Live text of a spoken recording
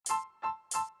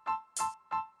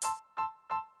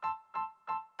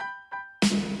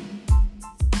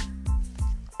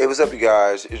Hey, what's up, you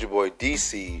guys? It's your boy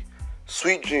DC.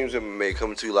 Sweet Dreams MMA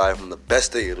coming to you live from the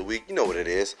best day of the week. You know what it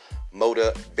is,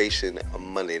 Motivation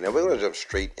Monday. Now we're going to jump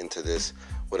straight into this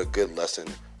with a good lesson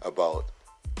about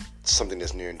something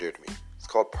that's near and dear to me. It's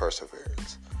called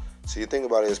perseverance. So the thing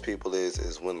about it, people,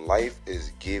 is when life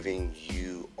is giving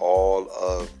you all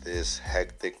of this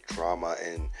hectic drama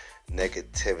and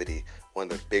negativity,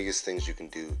 one of the biggest things you can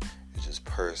do is just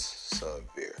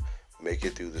persevere. Make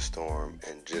it through the storm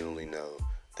and generally know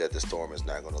that the storm is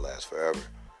not going to last forever.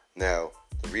 Now,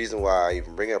 the reason why I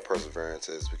even bring up perseverance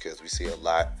is because we see a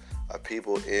lot of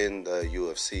people in the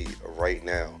UFC right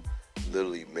now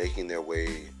literally making their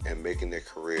way and making their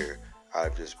career out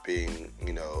of just being,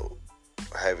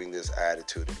 having this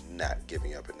attitude of not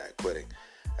giving up and not quitting.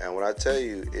 And when I tell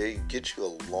you, it gets you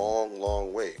a long,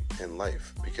 long way in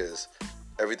life because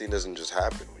everything doesn't just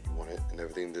happen when you want it, and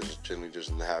everything just generally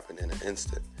doesn't happen in an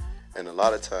instant. And a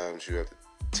lot of times you have to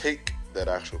take that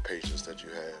actual patience that you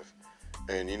have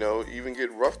and, even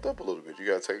get roughed up a little bit. You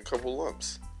got to take a couple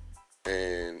lumps.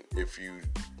 And if you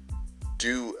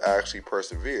do actually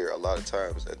persevere, a lot of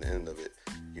times at the end of it,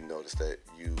 you notice that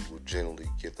you will generally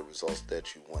get the results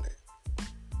that you wanted.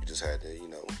 You just had to,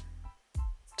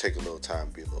 take a little time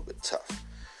and be a little bit tough.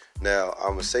 Now,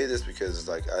 I'm going to say this because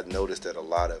I noticed that a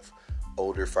lot of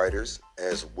older fighters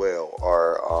as well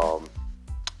are,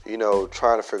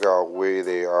 trying to figure out where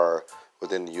they are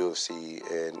within the UFC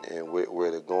and where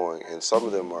they're going. And some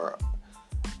of them are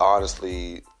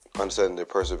honestly understanding their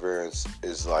perseverance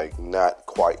is not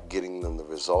quite getting them the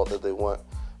result that they want.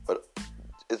 But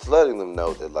it's letting them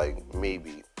know that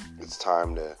maybe it's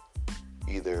time to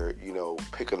either,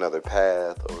 pick another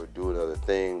path or do another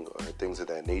thing or things of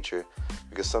that nature.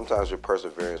 Because sometimes your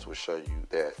perseverance will show you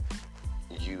that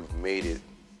you've made it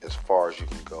as far as you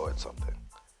can go at something.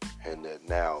 And that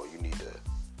now you need to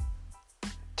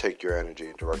take your energy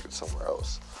and direct it somewhere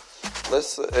else.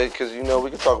 Let's, because we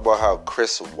can talk about how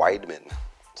Chris Weidman,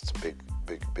 it's a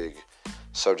big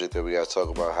subject that we got to talk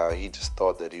about, how he just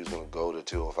thought that he was going to go to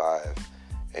 205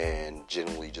 and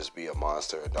generally just be a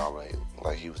monster and dominate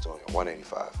like he was doing at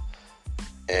 185.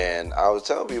 And I was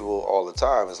telling people all the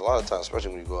time, it's a lot of times, especially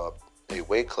when you go up a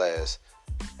weight class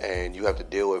and you have to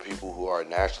deal with people who are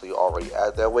naturally already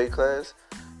at that weight class,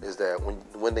 is that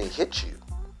when they hit you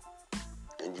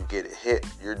and you get hit,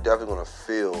 you're definitely going to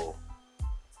feel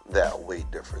that weight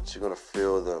difference. You're going to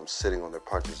feel them sitting on their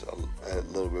punches a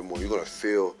little bit more. You're going to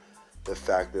feel the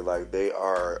fact that they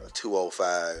are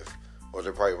 205 or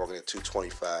they're probably working at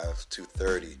 225,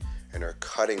 230 and they're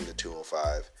cutting the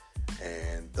 205,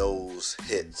 and those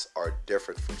hits are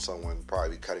different from someone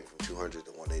probably cutting from 200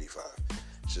 to 185.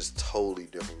 It's just totally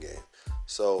different game.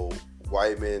 So,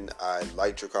 Weidman, I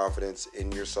liked your confidence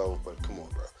in yourself, but come on,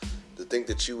 bro. To think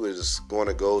that you was going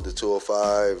to go to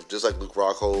 205, just like Luke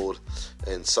Rockhold,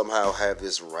 and somehow have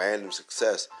this random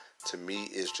success, to me,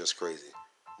 is just crazy.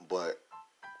 But,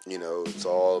 it's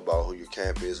all about who your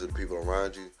camp is, who the people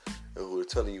around you, and who are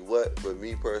telling you what. But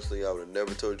me, personally, I would have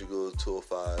never told you to go to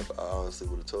 205. I honestly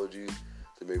would have told you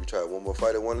to maybe try one more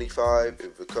fight at 185.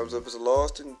 If it comes up as a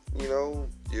loss, then,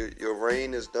 your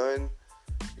reign is done.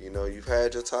 You've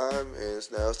had your time,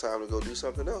 and now it's time to go do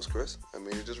something else, Chris. I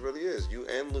mean, it just really is. You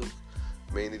and Luke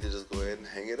may need to just go ahead and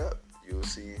hang it up. You'll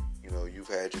see, you've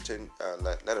had your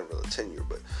not a real tenure,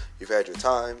 but you've had your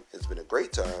time. It's been a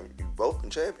great time. You've both been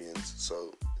champions,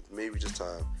 so it's maybe just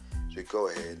time to go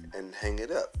ahead and hang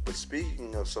it up. But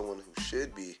speaking of someone who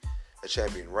should be a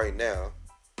champion right now,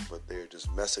 but they're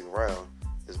just messing around,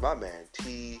 is my man,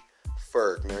 T.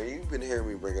 Ferg. Now, you've been hearing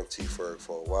me bring up T. Ferg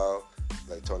for a while.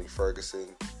 Like Tony Ferguson,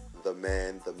 the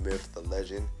man, the myth, the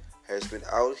legend, has been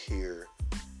out here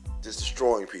just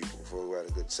destroying people for about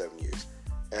a good 7 years.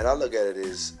 And I look at it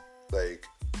as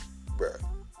bruh,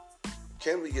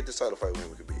 can we get this title fight with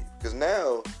him, Khabib? Because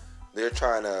now they're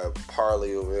trying to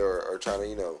parlay over or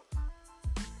trying to,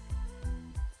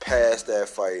 pass that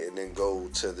fight and then go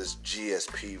to this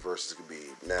GSP versus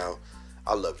Khabib. Now,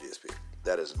 I love GSP.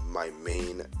 That is my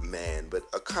main man. But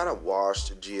a kind of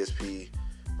washed GSP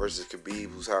versus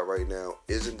Khabib, who's hot right now,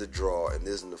 isn't the draw and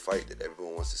isn't the fight that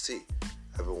everyone wants to see.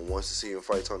 Everyone wants to see him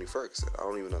fight Tony Ferguson. I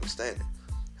don't even understand it.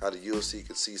 How the UFC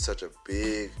could see such a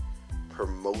big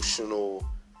promotional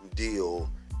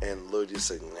deal and literally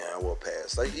say, nah, we'll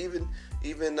pass. Even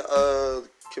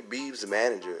Khabib's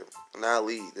manager,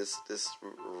 Ali, this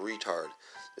retard,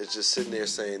 is just sitting there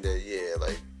saying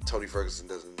that, Tony Ferguson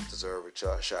doesn't deserve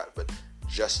a shot, but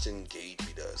Justin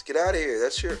Gaethje does. Get out of here.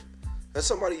 That's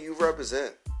somebody you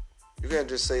represent. You can't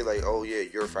just say,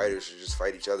 your fighters should just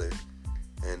fight each other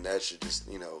and that should just,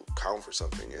 count for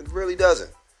something. It really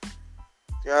doesn't.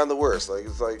 You're the worst. I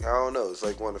don't know. It's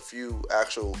one of the few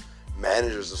actual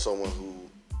managers of someone who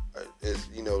is,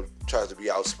 tries to be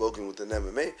outspoken within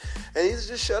MMA, and he's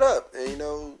just shut up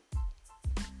and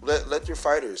let your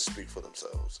fighters speak for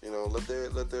themselves.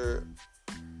 Let their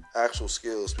actual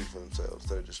skills speak for themselves.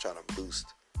 They're just trying to boost,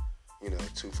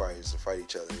 two fighters to fight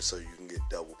each other so you can get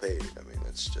double paid. I mean,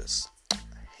 it's just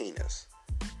heinous.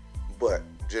 But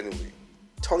genuinely,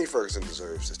 Tony Ferguson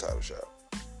deserves this title shot.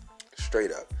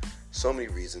 Straight up. So many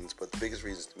reasons, but the biggest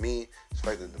reasons to me is the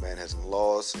fact that the man hasn't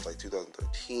lost since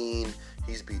 2013.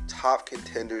 He's beat top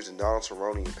contenders in Donald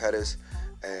Cerrone and Pettis,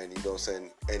 and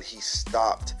and he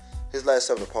stopped. His last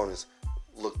 7 opponents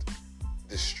looked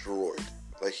destroyed.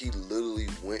 Like, he literally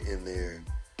went in there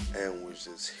and was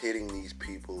just hitting these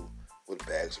people with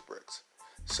bags of bricks.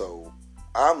 So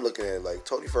I'm looking at it like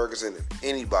Tony Ferguson, if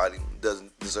anybody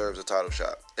deserves a title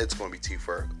shot, it's going to be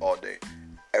T-Ferg all day,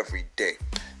 every day.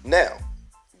 Now,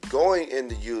 going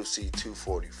into UFC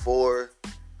 244,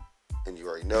 and you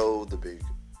already know the big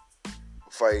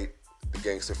fight, the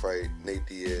gangster fight, Nate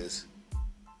Diaz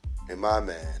and my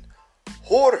man,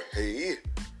 Jorge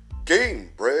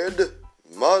Gamebred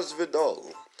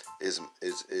Masvidal is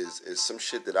some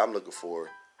shit that I'm looking for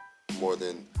more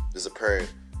than this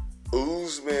apparent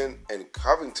Usman and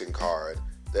Covington card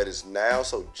that is now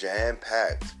so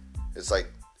jam-packed. It's like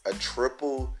a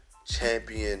triple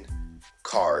champion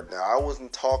card. Now, I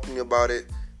wasn't talking about it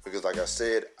because, like I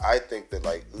said, I think that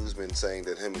Usman saying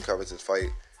that him and Covington's fight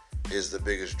is the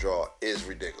biggest draw is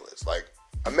ridiculous. Like,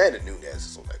 Amanda Nunes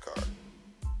is on that card.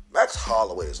 Max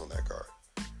Holloway is on that card.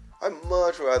 I'd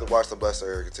much rather watch the Blessed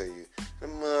Era continue. I'd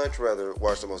much rather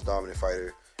watch the most dominant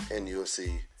fighter in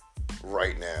UFC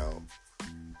right now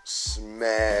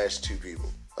smash 2 people.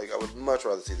 Like, I would much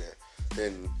rather see that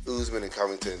than Usman and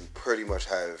Covington pretty much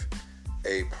have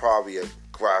probably a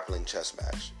grappling chess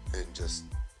match and just,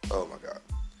 oh my god.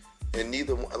 And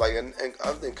neither one, and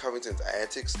other than Covington's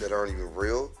antics that aren't even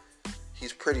real,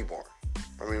 he's pretty boring.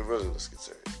 I mean, really, let's get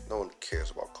serious. No one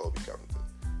cares about Colby Covington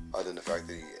other than the fact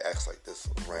that he acts like this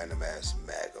random ass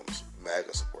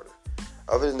MAGA supporter.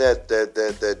 Other than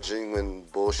that genuine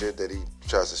bullshit that he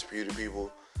tries to spew to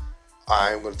people,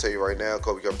 I'm going to tell you right now,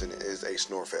 Colby Covington is a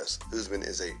snore fest. Usman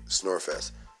is a snore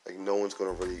fest. Like, no one's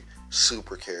going to really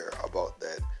super care about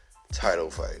that title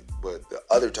fight. But the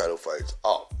other title fights,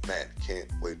 oh man, can't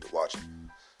wait to watch it.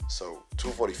 So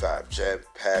 245,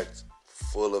 jam-packed,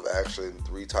 full of action,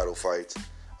 3 title fights,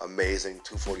 amazing.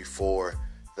 244,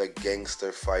 the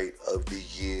gangster fight of the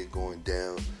year going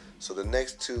down. So the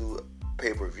next 2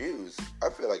 pay-per-views, I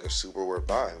feel like are super worth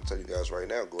buying. I'm telling you guys right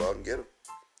now, go out and get them.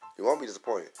 You won't be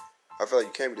disappointed. I feel like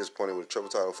you can't be disappointed with a triple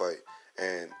title fight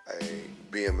and a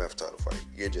BMF title fight.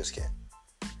 You just can't.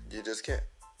 You just can't.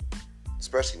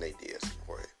 Especially Nate Diaz and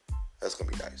Jorge. That's going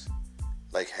to be nice.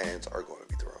 Like, hands are going to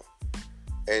be thrown.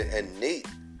 And Nate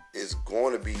is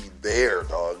going to be there,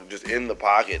 dog. Just in the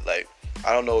pocket. Like,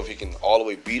 I don't know if he can all the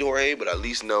way beat Jorge, but at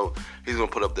least know he's going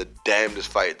to put up the damnedest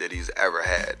fight that he's ever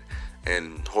had.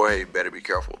 And Jorge better be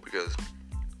careful because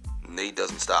Nate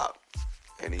doesn't stop.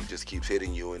 And he just keeps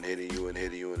hitting you and hitting you and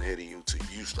hitting you and hitting you till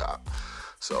you stop.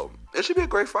 So, it should be a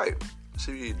great fight. It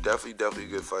should be definitely a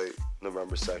good fight.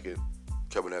 November 2nd,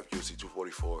 coming up, UFC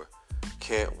 244.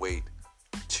 Can't wait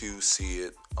to see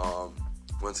it.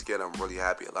 Once again, I'm really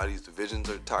happy. A lot of these divisions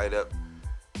are tied up.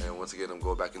 And once again, I'm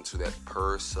going back into that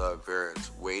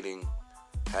perseverance, waiting,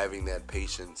 having that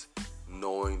patience,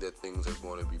 knowing that things are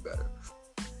going to be better.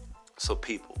 So,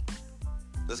 people,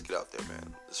 let's get out there,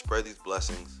 man. Let's spread these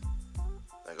blessings.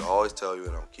 Like I always tell you,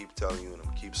 and I'll keep telling you, and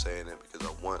I'll keep saying it because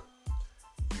I want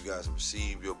you guys to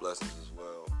receive your blessings as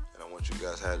well. And I want you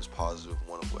guys to have this positive,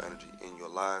 wonderful energy in your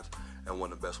lives. And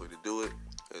one of the best way to do it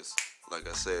is, like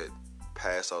I said,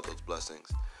 pass out those blessings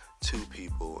to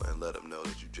people and let them know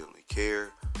that you genuinely care.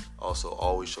 Also,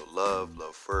 always show love.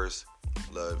 Love first.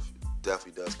 Love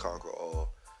definitely does conquer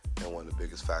all. And one of the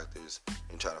biggest factors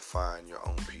in trying to find your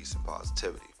own peace and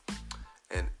positivity.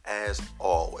 And as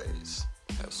always,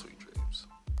 have sweet dreams.